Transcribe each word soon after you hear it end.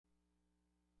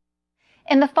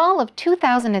In the fall of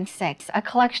 2006, a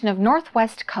collection of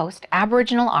Northwest Coast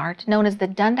Aboriginal art known as the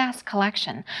Dundas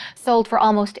Collection sold for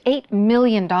almost $8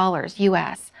 million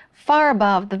US, far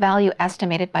above the value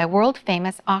estimated by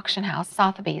world-famous auction house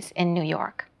Sotheby's in New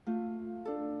York.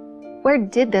 Where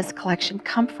did this collection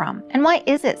come from, and why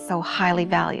is it so highly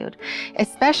valued,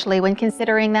 especially when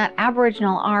considering that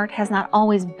Aboriginal art has not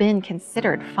always been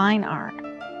considered fine art?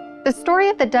 The story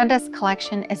of the Dundas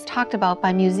Collection is talked about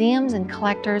by museums and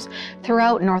collectors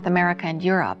throughout North America and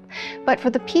Europe, but for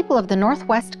the people of the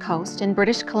Northwest Coast in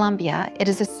British Columbia, it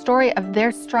is a story of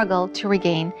their struggle to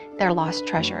regain their lost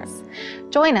treasures.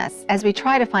 Join us as we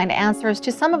try to find answers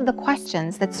to some of the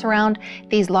questions that surround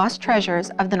these lost treasures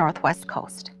of the Northwest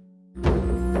Coast.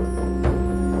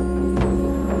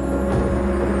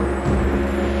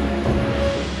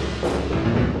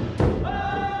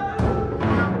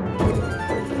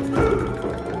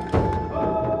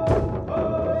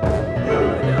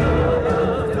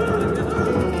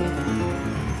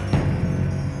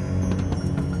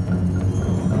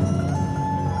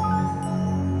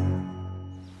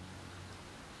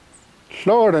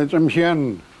 Slora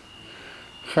Tsimshian,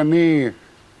 Trina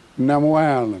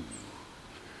Moyan,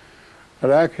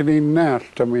 Rakini Nat,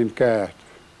 I mean cat,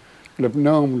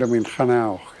 Lebnom, I mean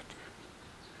Hanauch,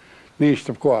 Nist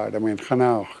of Quad, I mean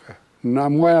Hanauch,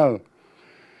 Namuel,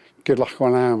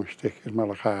 Gidlachwanam, stick in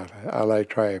Malachar, Allied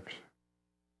tribes.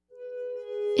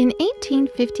 In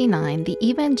 1859, the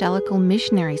Evangelical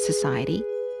Missionary Society,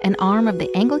 an arm of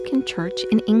the Anglican Church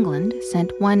in England,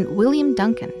 sent one William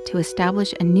Duncan to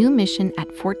establish a new mission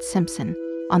at Fort Simpson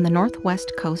on the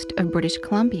northwest coast of British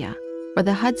Columbia, where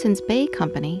the Hudson's Bay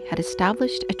Company had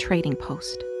established a trading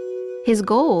post. His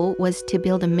goal was to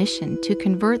build a mission to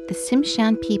convert the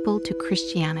Tsimshian people to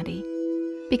Christianity.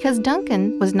 Because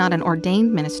Duncan was not an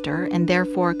ordained minister and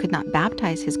therefore could not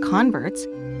baptize his converts,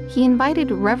 he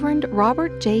invited Reverend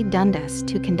Robert J. Dundas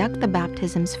to conduct the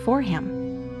baptisms for him.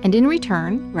 And in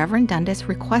return, Reverend Dundas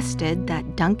requested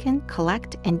that Duncan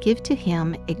collect and give to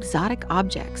him exotic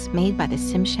objects made by the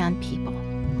Tsimshian people.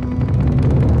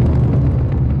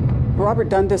 Robert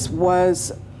Dundas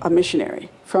was a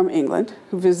missionary from England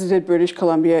who visited British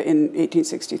Columbia in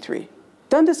 1863.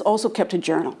 Dundas also kept a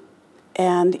journal,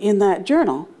 and in that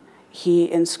journal,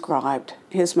 he inscribed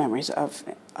his memories of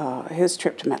his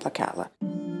trip to Metlakatla.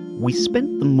 We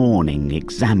spent the morning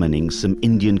examining some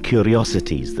Indian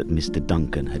curiosities that Mr.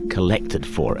 Duncan had collected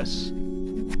for us.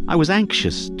 I was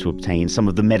anxious to obtain some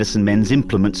of the medicine men's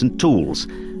implements and tools,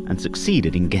 and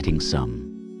succeeded in getting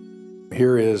some.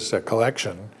 Here is a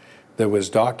collection that was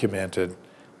documented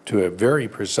to a very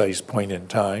precise point in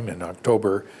time in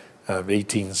October of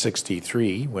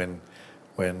 1863 when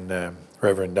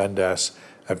Reverend Dundas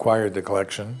acquired the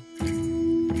collection.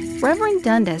 Reverend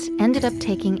Dundas ended up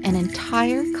taking an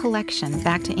entire collection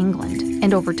back to England,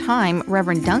 and over time,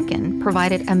 Reverend Duncan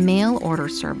provided a mail order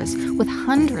service with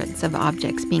hundreds of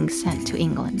objects being sent to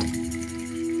England.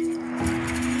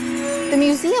 The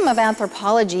Museum of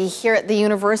Anthropology here at the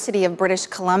University of British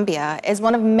Columbia is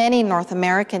one of many North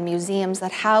American museums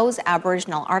that house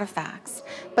Aboriginal artifacts.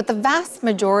 But the vast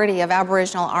majority of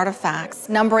Aboriginal artifacts,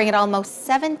 numbering at almost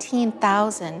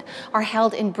 17,000, are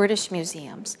held in British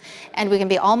museums. And we can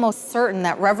be almost certain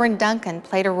that Reverend Duncan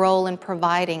played a role in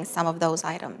providing some of those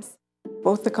items.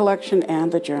 Both the collection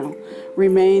and the journal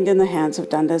remained in the hands of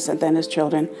Dundas and then his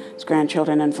children, his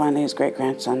grandchildren, and finally his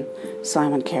great-grandson,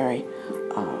 Simon Carey,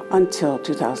 until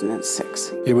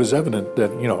 2006. It was evident that,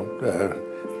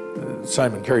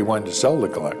 Simon Carey wanted to sell the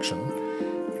collection,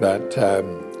 but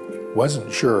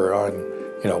wasn't sure on,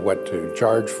 what to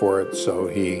charge for it, so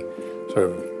he sort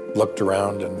of looked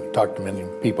around and talked to many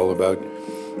people about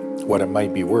what it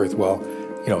might be worth. Well,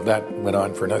 that went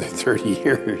on for another 30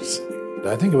 years.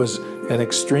 I think it was an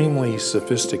extremely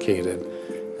sophisticated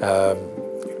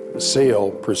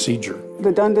sale procedure.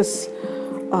 The Dundas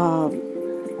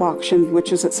auction,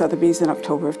 which was at Sotheby's in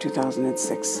October of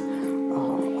 2006,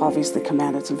 obviously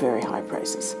commanded some very high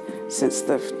prices, since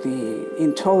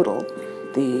in total,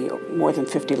 the more than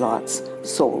 50 lots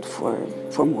sold for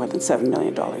more than $7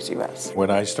 million US. When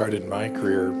I started my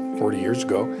career 40 years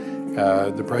ago,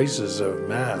 the prices of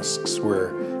masks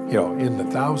were, in the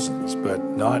thousands, but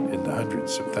not in the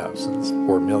hundreds of thousands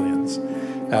or millions.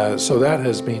 So that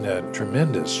has been a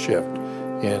tremendous shift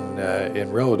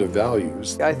in relative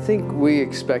values. I think we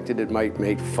expected it might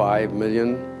make $5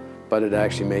 million, but it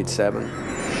actually made $7 million.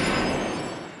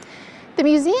 The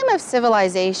Museum of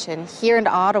Civilization here in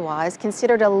Ottawa is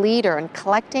considered a leader in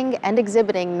collecting and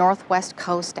exhibiting Northwest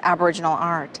Coast Aboriginal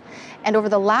art, and over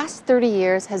the last 30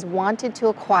 years has wanted to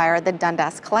acquire the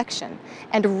Dundas Collection,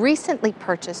 and recently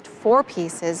purchased 4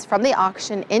 pieces from the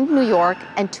auction in New York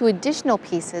and 2 additional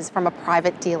pieces from a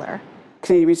private dealer.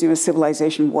 Canadian Museum of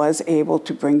Civilization was able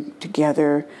to bring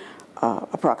together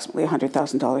approximately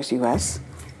 $100,000 US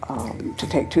to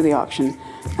take to the auction,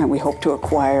 and we hope to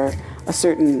acquire a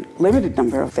certain limited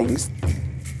number of things.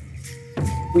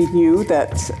 We knew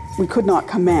that we could not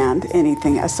command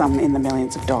anything, a sum in the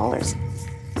millions of dollars.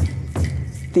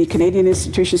 The Canadian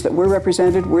institutions that were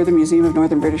represented were the Museum of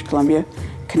Northern British Columbia,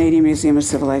 Canadian Museum of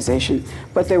Civilization,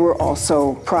 but there were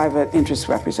also private interests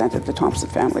represented, the Thompson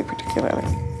family particularly.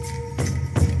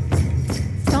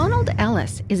 Donald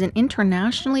Ellis is an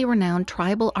internationally renowned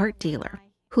tribal art dealer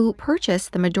who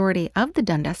purchased the majority of the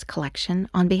Dundas collection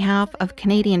on behalf of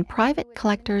Canadian private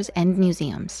collectors and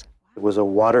museums. It was a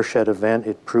watershed event.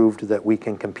 It proved that we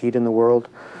can compete in the world.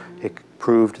 It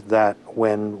proved that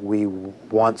when we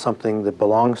want something that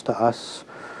belongs to us,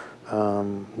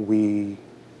 we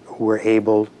were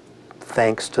able,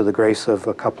 thanks to the grace of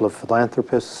a couple of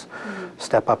philanthropists,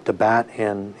 step up to bat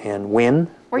and win.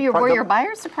 Were your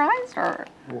buyers surprised, or?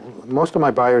 Most of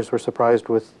my buyers were surprised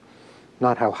with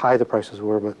not how high the prices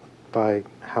were, but by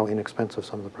how inexpensive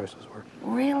some of the prices were.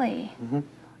 Really?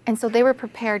 And so they were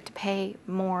prepared to pay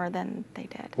more than they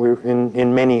did?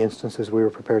 In many instances, we were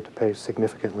prepared to pay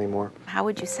significantly more. How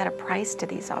would you set a price to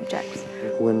these objects?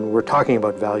 When we're talking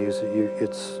about values,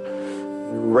 it's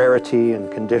rarity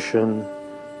and condition,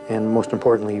 and most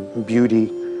importantly,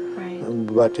 beauty. Right.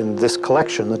 But in this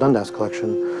collection, the Dundas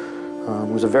collection,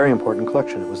 was a very important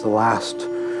collection. It was the last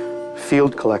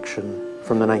field collection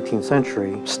from the 19th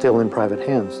century, still in private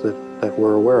hands, that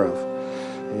we're aware of.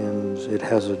 And it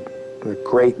has a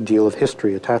great deal of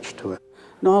history attached to it.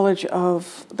 Knowledge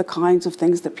of the kinds of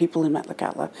things that people in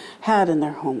Metlakatla had in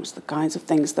their homes, the kinds of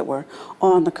things that were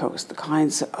on the coast, the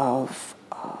kinds of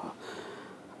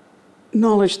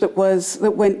knowledge that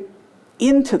went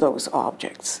into those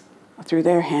objects through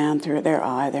their hand, through their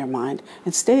eye, their mind,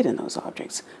 and stayed in those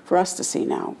objects for us to see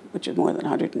now, which is more than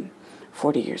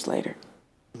 140 years later.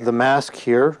 The mask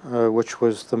here, which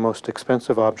was the most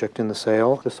expensive object in the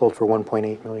sale, is sold for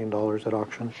 $1.8 million at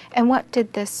auction. And what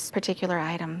did this particular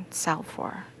item sell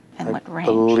for, and what range?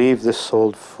 I believe this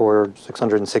sold for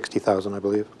 $660,000, I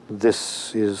believe.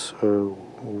 This is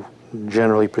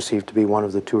generally perceived to be one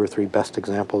of the 2 or 3 best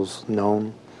examples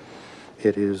known.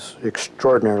 It is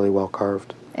extraordinarily well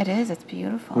carved. It is, it's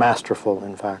beautiful. Masterful,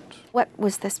 in fact. What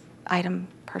was this item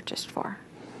purchased for?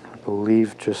 I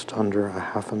believe just under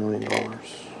 $500,000.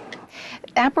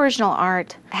 Aboriginal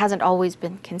art hasn't always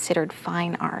been considered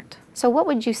fine art. So what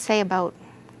would you say about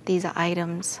these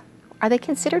items? Are they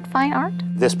considered fine art?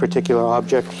 This particular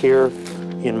object here,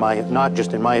 not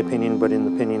just in my opinion, but in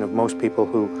the opinion of most people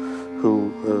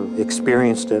who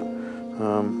experienced it,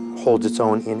 holds its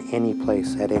own in any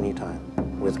place at any time.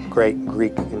 With great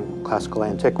Greek and classical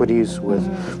antiquities,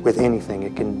 with anything,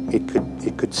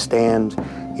 it could stand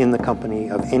in the company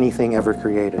of anything ever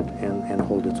created and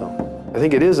hold its own. I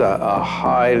think it is a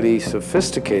highly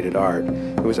sophisticated art.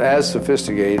 It was as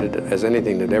sophisticated as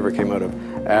anything that ever came out of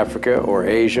Africa or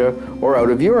Asia or out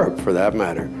of Europe, for that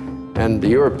matter. And the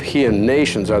European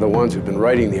nations are the ones who've been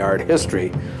writing the art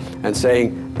history and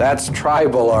saying, that's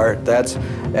tribal art, that's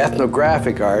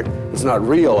ethnographic art, it's not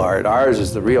real art, ours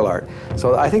is the real art.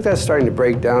 So I think that's starting to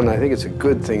break down. I think it's a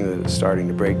good thing that it's starting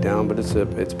to break down, but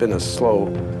it's been a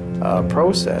slow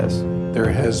process. There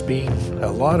has been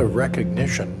a lot of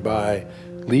recognition by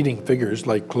leading figures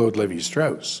like Claude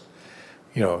Lévi-Strauss,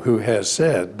 who has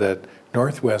said that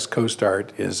Northwest Coast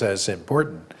art is as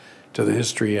important to the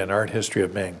history and art history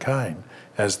of mankind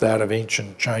as that of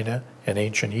ancient China and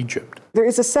ancient Egypt. There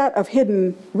is a set of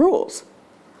hidden rules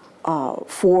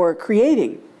for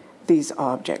creating these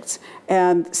objects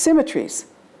and symmetries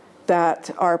that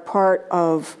are part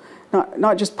of,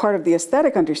 not just part of the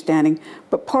aesthetic understanding,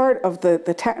 but part of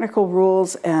the technical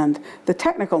rules and the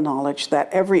technical knowledge that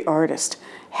every artist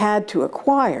had to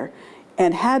acquire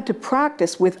and had to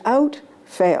practice without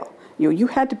fail. You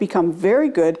had to become very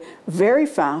good, very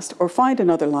fast, or find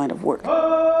another line of work.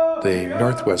 The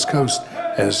Northwest Coast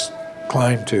has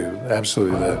climbed to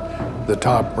absolutely the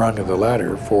top rung of the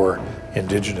ladder for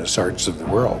indigenous arts of the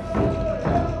world.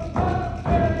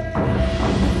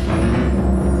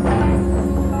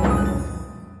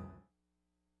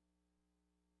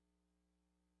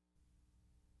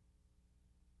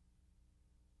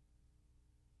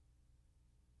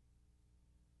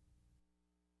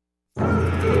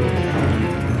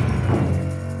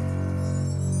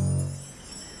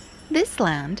 This This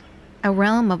land, a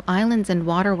realm of islands and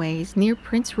waterways near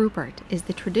Prince Rupert, is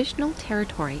the traditional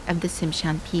territory of the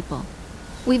Tsimshian people.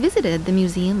 We visited the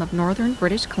Museum of Northern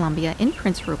British Columbia in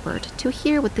Prince Rupert to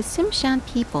hear what the Tsimshian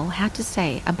people had to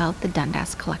say about the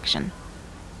Dundas Collection.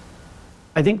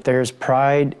 I think there's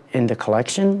pride in the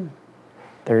collection.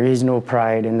 There is no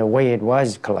pride in the way it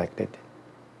was collected.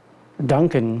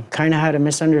 Duncan kind of had a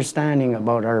misunderstanding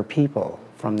about our people,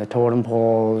 from the totem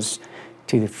poles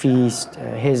to the feast.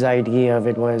 His idea of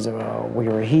it was we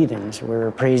were heathens, we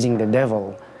were praising the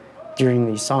devil during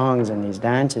these songs and these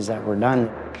dances that were done.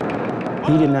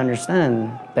 He didn't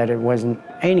understand that it wasn't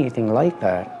anything like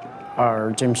that.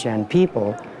 Our Tsimshian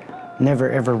people never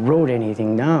ever wrote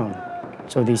anything down.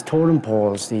 So these totem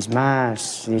poles, these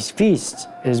masks, these feasts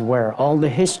is where all the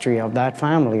history of that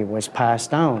family was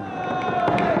passed down.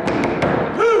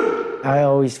 I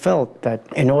always felt that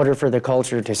in order for the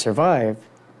culture to survive,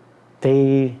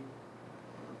 they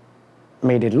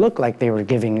made it look like they were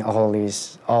giving all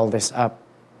this up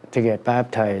to get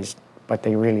baptized, but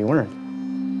they really weren't.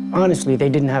 Honestly, they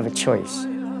didn't have a choice.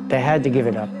 They had to give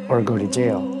it up or go to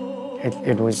jail.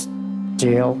 It was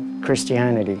jail,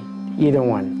 Christianity, either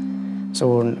one.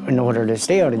 So in order to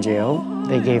stay out of jail,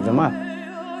 they gave them up.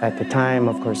 At the time,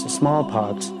 of course, the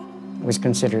smallpox was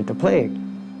considered the plague.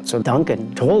 So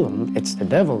Duncan told them, it's the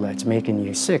devil that's making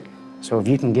you sick. So if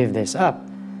you can give this up,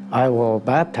 I will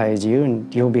baptize you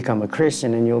and you'll become a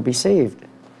Christian and you'll be saved.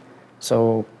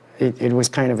 So it was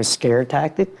kind of a scare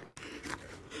tactic.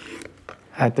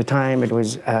 At the time, it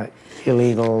was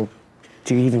illegal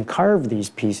to even carve these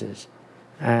pieces.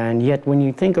 And yet, when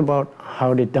you think about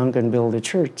how did Duncan build a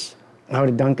church? How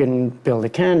did Duncan build a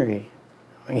cannery?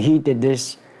 He did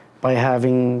this by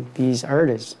having these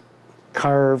artists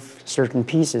carve certain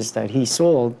pieces that he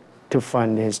sold to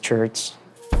fund his church.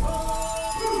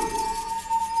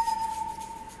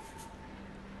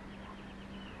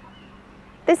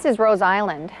 This is Rose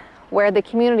Island, where the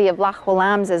community of Loch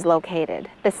Wolams is located,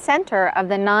 the center of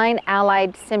the 9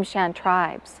 allied Tsimshian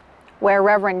tribes, where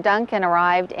Reverend Duncan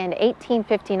arrived in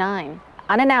 1859,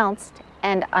 unannounced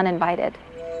and uninvited.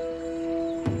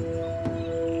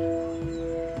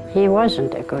 He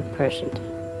wasn't a good person.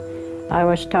 I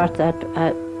was taught that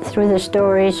through the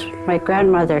stories my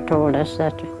grandmother told us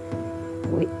that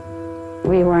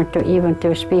we weren't even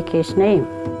to speak his name.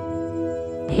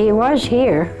 He was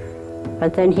here,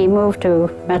 but then he moved to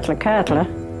Metlakatla.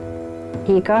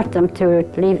 He got them to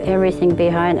leave everything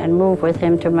behind and move with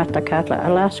him to Metlakatla,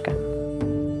 Alaska.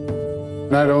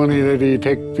 Not only did he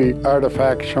take the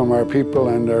artifacts from our people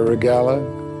and their regalia,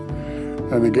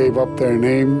 and he gave up their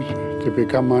names to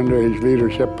become under his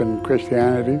leadership in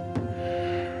Christianity,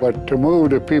 but to move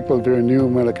the people to New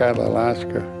Metlakatla,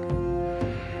 Alaska.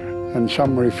 And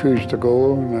some refused to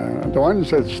go. The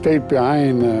ones that stayed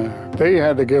behind, they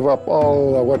had to give up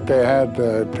all what they had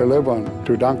to live on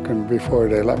to Duncan before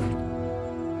they left.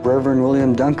 Reverend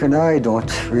William Duncan, I don't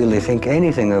really think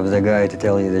anything of the guy, to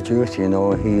tell you the truth. You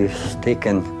know, he's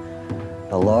taken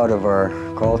a lot of our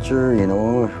culture, you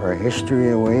know, our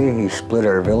history away. He split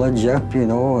our village up, you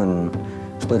know, and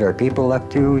split our people up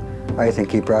too. I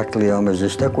think he practically almost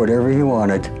just took whatever he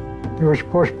wanted. He was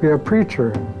supposed to be a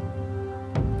preacher,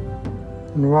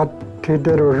 and what he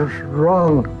did was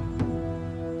wrong.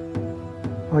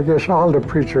 I guess all the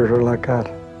preachers are like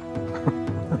that.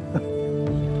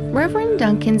 Reverend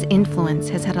Duncan's influence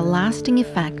has had a lasting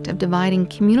effect of dividing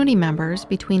community members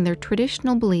between their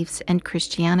traditional beliefs and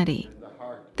Christianity.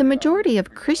 The majority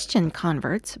of Christian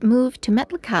converts moved to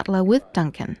Metlakatla with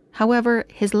Duncan. However,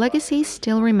 his legacy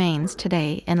still remains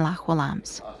today in Loch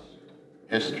Wolams.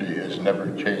 History has never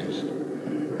changed.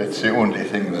 It's the only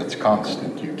thing that's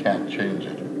constant. You can't change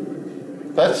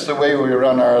it. That's the way we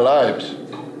run our lives.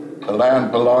 The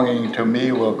land belonging to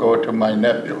me will go to my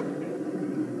nephew,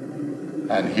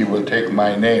 and he will take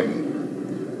my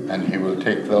name, and he will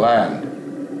take the land.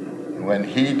 And when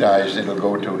he dies, it'll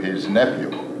go to his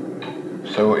nephew.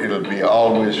 So it'll be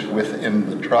always within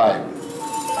the tribe.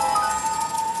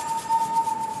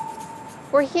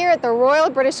 We're here at the Royal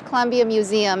British Columbia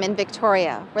Museum in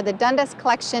Victoria, where the Dundas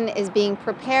Collection is being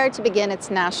prepared to begin its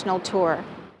national tour.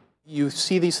 You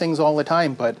see these things all the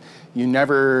time, but you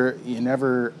never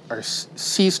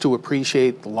cease to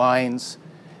appreciate the lines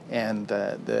and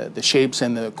the shapes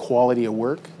and the quality of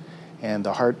work and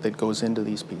the heart that goes into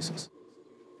these pieces.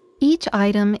 Each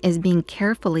item is being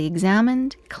carefully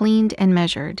examined, cleaned, and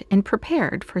measured, and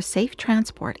prepared for safe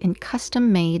transport in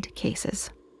custom-made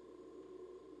cases.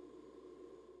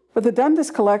 But the Dundas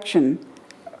Collection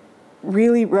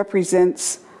really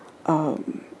represents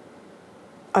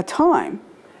a time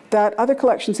that other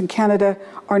collections in Canada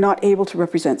are not able to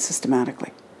represent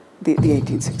systematically. the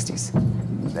 1860s.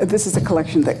 This is a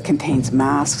collection that contains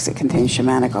masks, it contains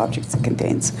shamanic objects, it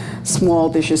contains small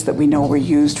dishes that we know were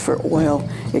used for oil,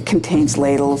 it contains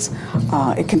ladles,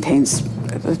 it contains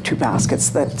the 2 baskets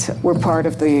that were part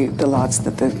of the lots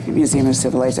that the Museum of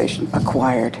Civilization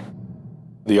acquired.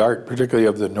 The art, particularly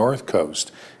of the North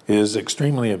Coast, is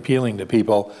extremely appealing to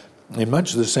people in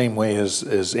much the same way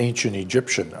as ancient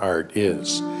Egyptian art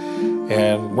is.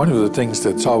 And one of the things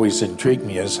that's always intrigued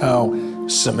me is how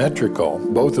symmetrical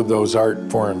both of those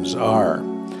art forms are.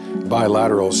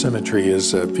 Bilateral symmetry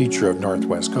is a feature of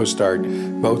Northwest Coast art,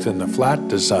 both in the flat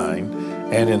design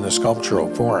and in the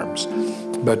sculptural forms.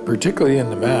 But particularly in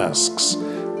the masks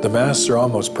are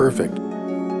almost perfect.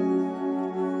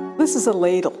 This is a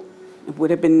ladle. It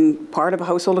would have been part of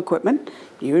household equipment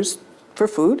used for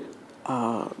food,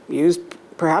 used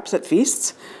perhaps at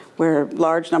feasts where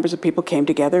large numbers of people came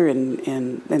together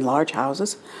in large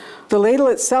houses. The ladle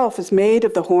itself is made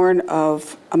of the horn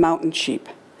of a mountain sheep.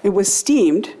 It was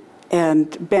steamed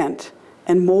and bent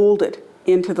and molded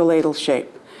into the ladle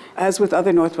shape. As with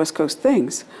other Northwest Coast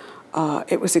things,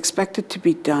 it was expected to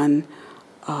be done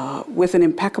with an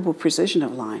impeccable precision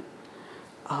of line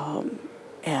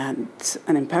and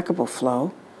an impeccable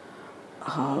flow,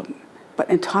 but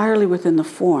entirely within the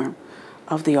form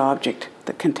of the object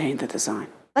that contained the design.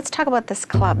 Let's talk about this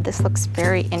club. This looks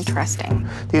very interesting.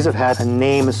 These have had a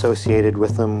name associated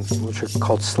with them, which are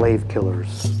called slave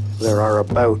killers. There are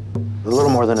about a little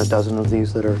more than a dozen of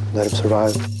these that have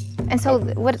survived. And so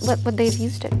what would they have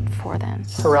used it for then?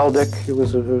 Heraldic, it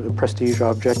was a prestige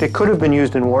object. It could have been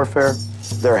used in warfare.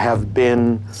 There have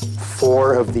been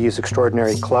 4 of these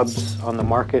extraordinary clubs on the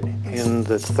market in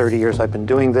the 30 years I've been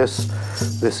doing this.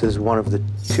 This is one of the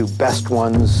 2 best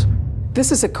ones.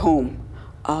 This is a comb.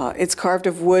 It's carved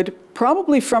of wood,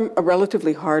 probably from a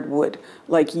relatively hard wood,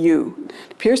 like yew.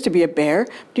 It appears to be a bear,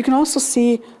 but you can also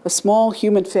see a small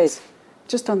human face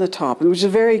just on the top, which is a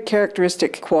very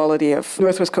characteristic quality of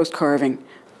Northwest Coast carving.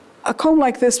 A comb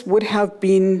like this would have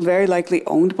been very likely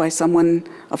owned by someone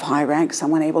of high rank,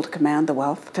 someone able to command the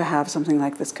wealth to have something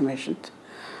like this commissioned.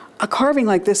 A carving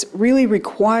like this really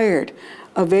required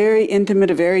a very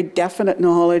intimate, a very definite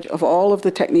knowledge of all of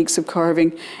the techniques of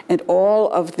carving and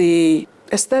all of the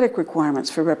aesthetic requirements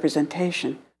for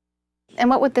representation. And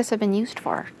what would this have been used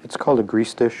for? It's called a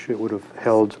grease dish. It would have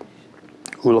held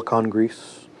oolacon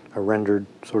grease, a rendered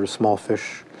sort of small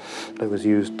fish that was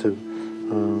used to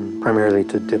primarily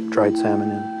to dip dried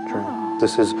salmon in.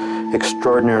 This is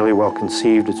extraordinarily well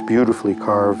conceived. It's beautifully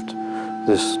carved.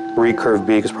 This recurved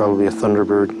beak is probably a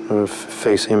thunderbird. The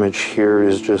face image here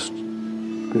is just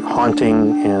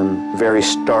haunting and very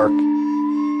stark.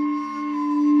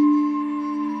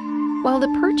 While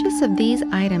the purchase of these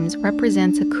items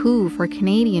represents a coup for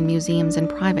Canadian museums and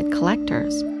private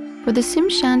collectors, for the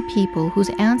Tsimshian people whose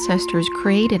ancestors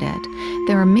created it,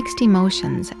 there are mixed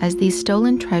emotions as these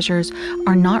stolen treasures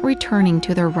are not returning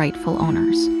to their rightful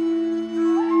owners.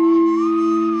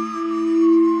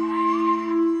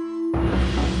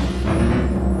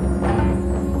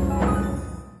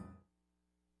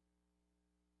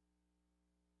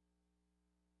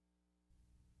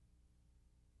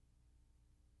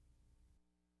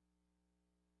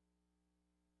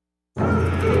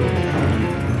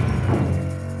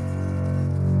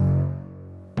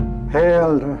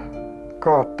 Hail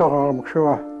got Donald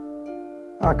McShaw.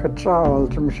 I could saw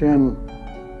Tsimshian.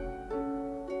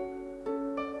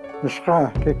 The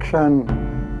Ska Dixon.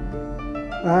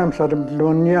 I'm said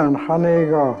Lunian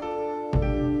Hanigo.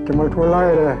 The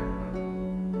Multulaire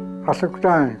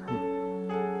Hasuktan.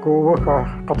 Go work a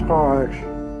Katraj.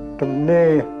 The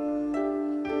Nay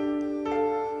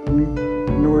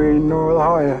Nui no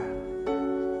higher.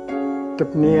 The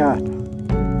Niat.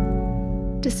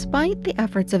 Despite the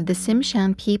efforts of the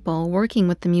Tsimshian people working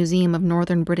with the Museum of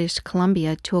Northern British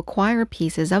Columbia to acquire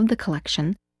pieces of the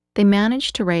collection, they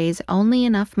managed to raise only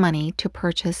enough money to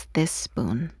purchase this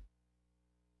spoon.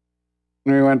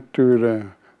 We went to the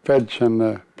feds and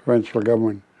the provincial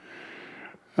government,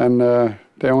 and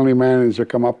they only managed to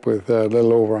come up with a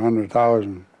little over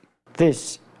 100,000.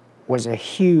 This was a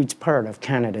huge part of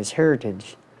Canada's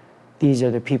heritage. These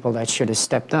are the people that should have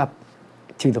stepped up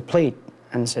to the plate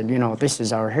and said, you know, this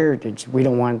is our heritage. We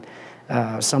don't want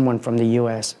someone from the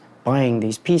U.S. buying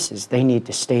these pieces. They need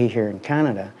to stay here in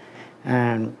Canada.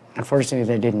 And unfortunately,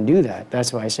 they didn't do that.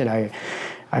 That's why I said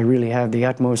I really have the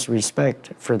utmost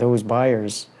respect for those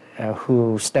buyers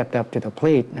who stepped up to the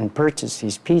plate and purchased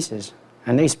these pieces.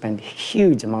 And they spent a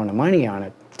huge amount of money on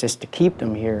it just to keep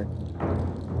them here.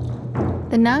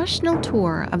 The national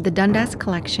tour of the Dundas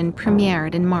Collection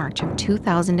premiered in March of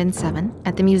 2007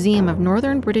 at the Museum of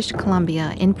Northern British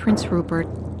Columbia in Prince Rupert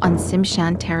on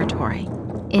Tsimshian territory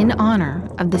in honor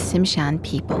of the Tsimshian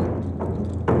people.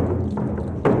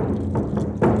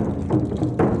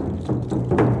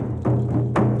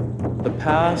 The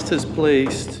past has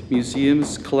placed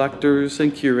museums, collectors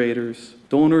and curators,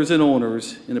 donors and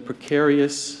owners in a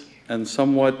precarious and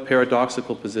somewhat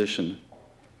paradoxical position.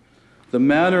 The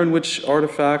manner in which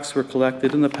artifacts were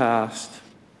collected in the past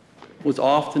was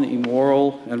often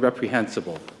immoral and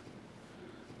reprehensible.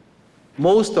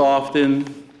 Most often,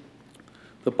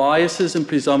 the biases and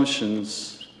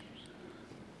presumptions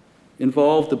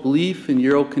involved the belief in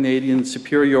Euro-Canadian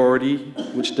superiority,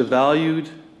 which devalued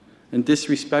and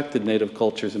disrespected Native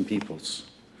cultures and peoples.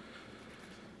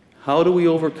 How do we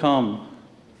overcome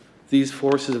these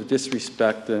forces of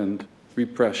disrespect and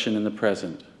repression in the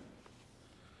present?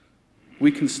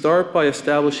 We can start by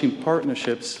establishing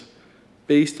partnerships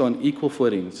based on equal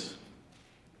footings.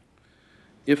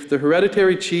 If the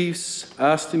hereditary chiefs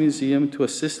ask the museum to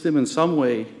assist them in some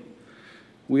way,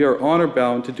 we are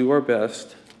honor-bound to do our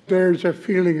best. There's a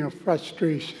feeling of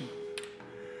frustration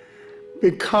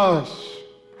because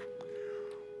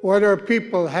what our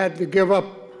people had to give up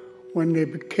when they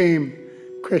became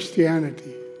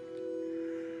Christianity.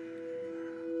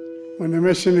 When the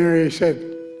missionary said,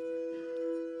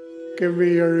 "Give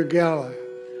me your regalia,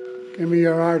 give me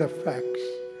your artifacts.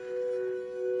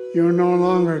 You no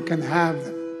longer can have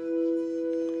them.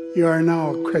 You are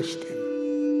now a Christian."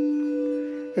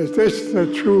 Is this the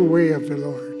true way of the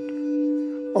Lord?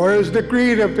 Or is the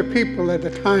greed of the people at the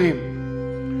time,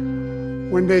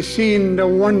 when they seen the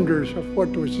wonders of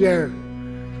what was there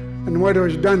and what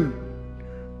was done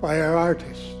by our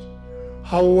artists,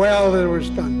 how well it was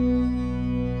done?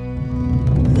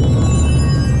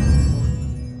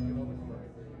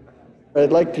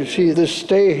 I'd like to see this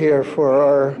stay here for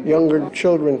our younger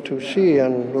children to see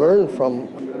and learn from.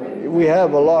 We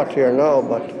have a lot here now,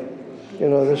 but you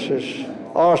know, this is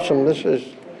awesome. This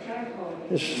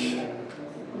is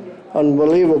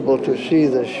unbelievable to see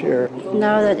this here.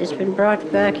 Now that it's been brought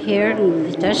back here and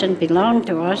it doesn't belong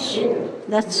to us,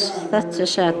 that's the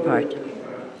sad part.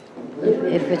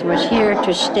 If it was here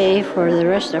to stay for the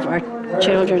rest of our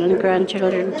children and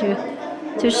grandchildren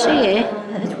to see,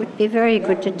 it would be very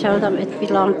good to tell them it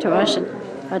belonged to us,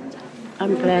 but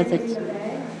I'm glad that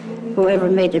whoever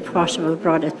made it possible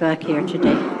brought it back here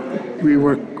today. We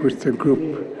work with the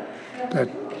group that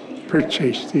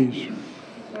purchased these,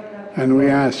 and we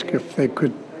asked if they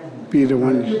could be the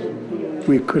ones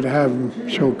we could have them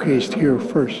showcased here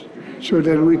first, so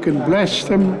that we can bless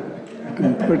them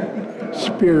and put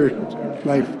spirit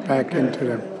life back into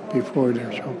them before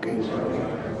they're showcased.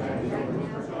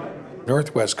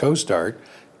 Northwest Coast art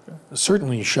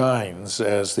certainly shines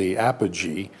as the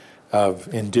apogee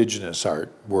of Indigenous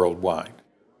art worldwide.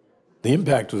 The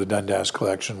impact of the Dundas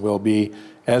Collection will be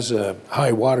as a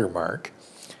high watermark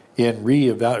in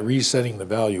resetting the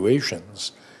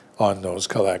valuations on those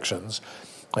collections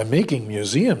and making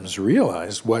museums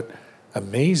realize what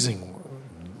amazing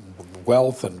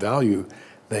wealth and value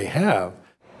they have.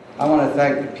 I want to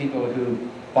thank the people who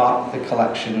bought the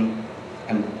collection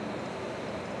and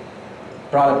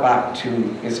brought it back to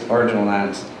its original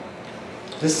lands.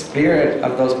 The spirit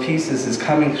of those pieces is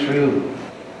coming through.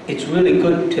 It's really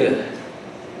good to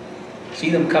see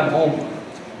them come home.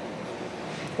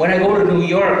 When I go to New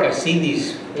York, I see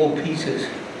these old pieces,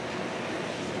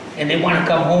 and they want to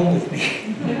come home with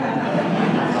me.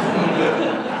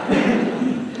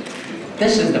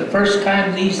 This is the first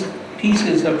time these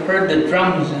pieces have heard the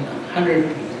drums in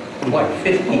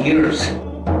 50 years.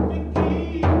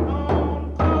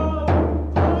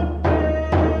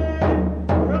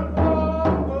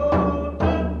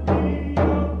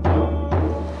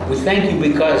 We thank you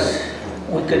because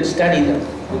we could study them,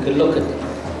 we could look at them,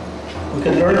 we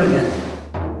could learn them.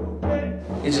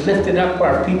 It's lifted up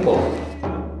our people.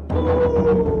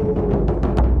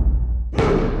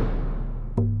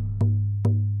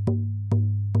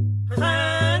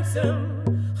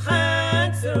 Handsome,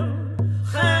 handsome,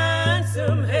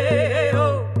 handsome, hey,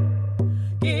 oh.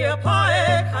 Gia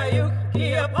pae kayuk,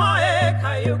 gia pae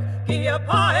kayuk, gia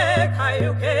pae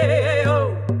kayuk, hey,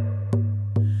 oh.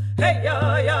 Hey,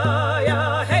 ya, ya,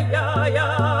 ya, hey, ya,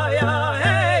 ya, ya,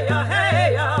 hey, ya,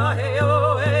 hey, ya, hey,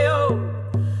 oh, hey, oh.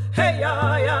 Hey,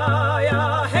 ya, ya,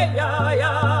 ya, hey, ya,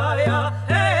 ya, ya,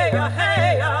 hey, ya,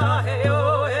 hey, ya, hey,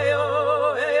 oh, hey,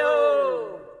 oh, hey,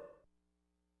 oh.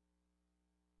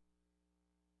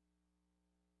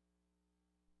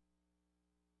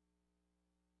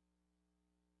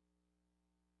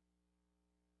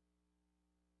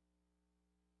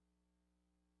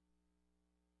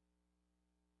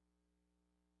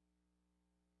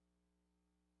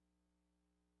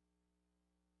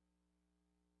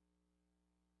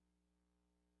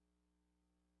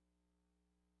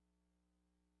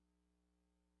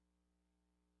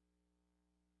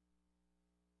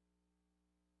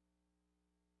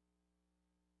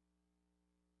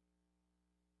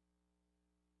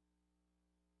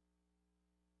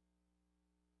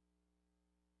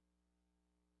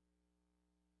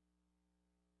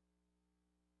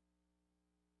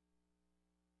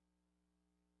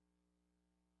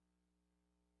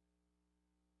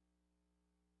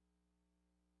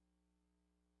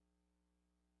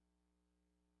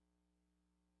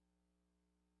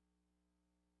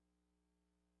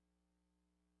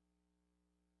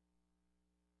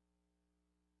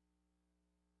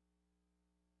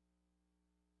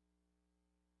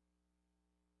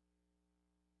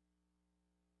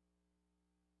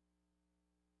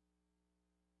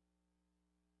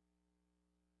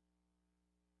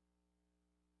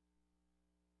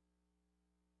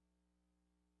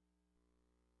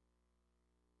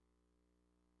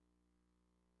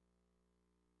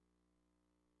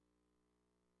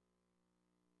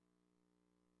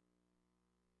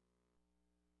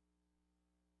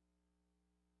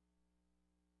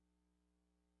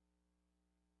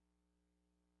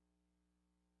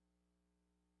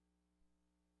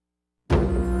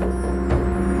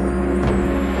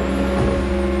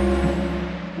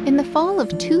 fall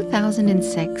of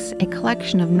 2006, a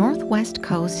collection of Northwest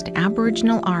Coast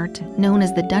Aboriginal art known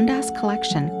as the Dundas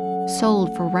Collection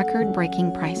sold for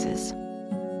record-breaking prices.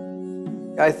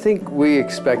 I think we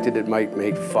expected it might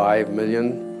make $5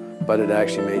 million, but it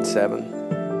actually made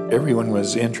 $7. Everyone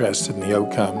was interested in the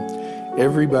outcome.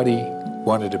 Everybody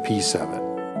wanted a piece of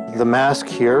it. The mask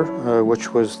here,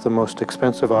 which was the most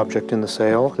expensive object in the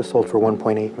sale, is sold for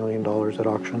 $1.8 million at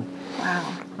auction. Wow.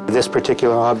 This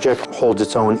particular object holds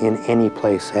its own in any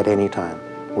place at any time.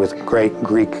 With great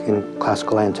Greek and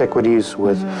classical antiquities,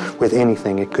 with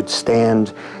anything. It could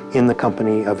stand in the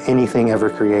company of anything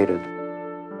ever created.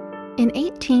 In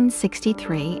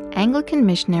 1863, Anglican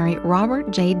missionary Robert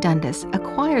J. Dundas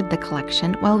acquired the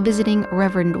collection while visiting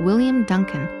Reverend William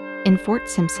Duncan in Fort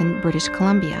Simpson, British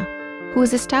Columbia, who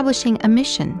was establishing a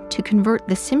mission to convert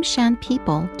the Tsimshian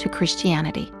people to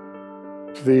Christianity.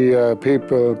 The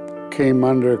people came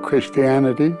under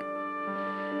Christianity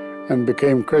and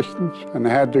became Christians and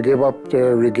had to give up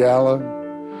their regalia,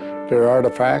 their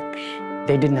artifacts.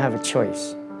 They didn't have a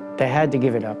choice. They had to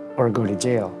give it up or go to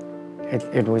jail.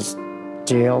 It was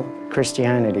jail,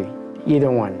 Christianity, either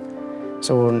one.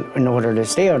 So in order to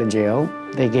stay out of jail,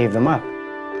 they gave them up.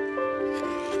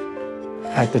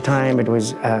 At the time, it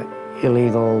was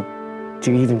illegal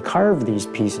to even carve these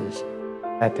pieces.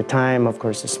 At the time, of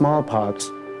course, the smallpox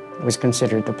was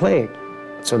considered the plague.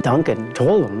 So Duncan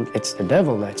told him, it's the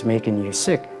devil that's making you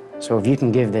sick. So if you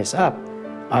can give this up,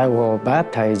 I will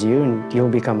baptize you and you'll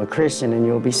become a Christian and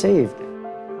you'll be saved.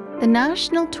 The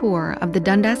national tour of the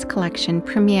Dundas Collection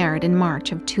premiered in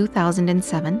March of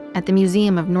 2007 at the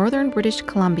Museum of Northern British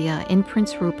Columbia in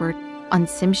Prince Rupert on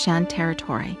Tsimshian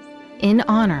territory, in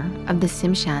honor of the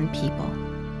Tsimshian people.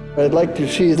 I'd like to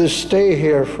see this stay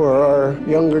here for our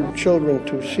younger children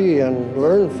to see and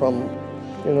learn from.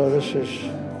 You know, this is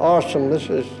awesome. This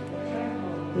is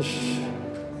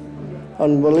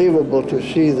unbelievable to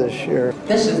see this here.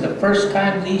 This is the first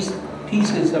time these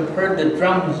pieces have heard the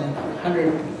drums in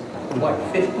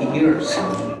 150 years.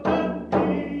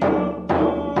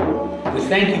 We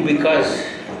thank you because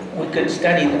we could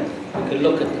study them, we could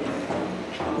look at them,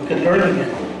 we could learn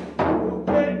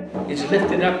them. It's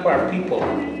lifted up our people.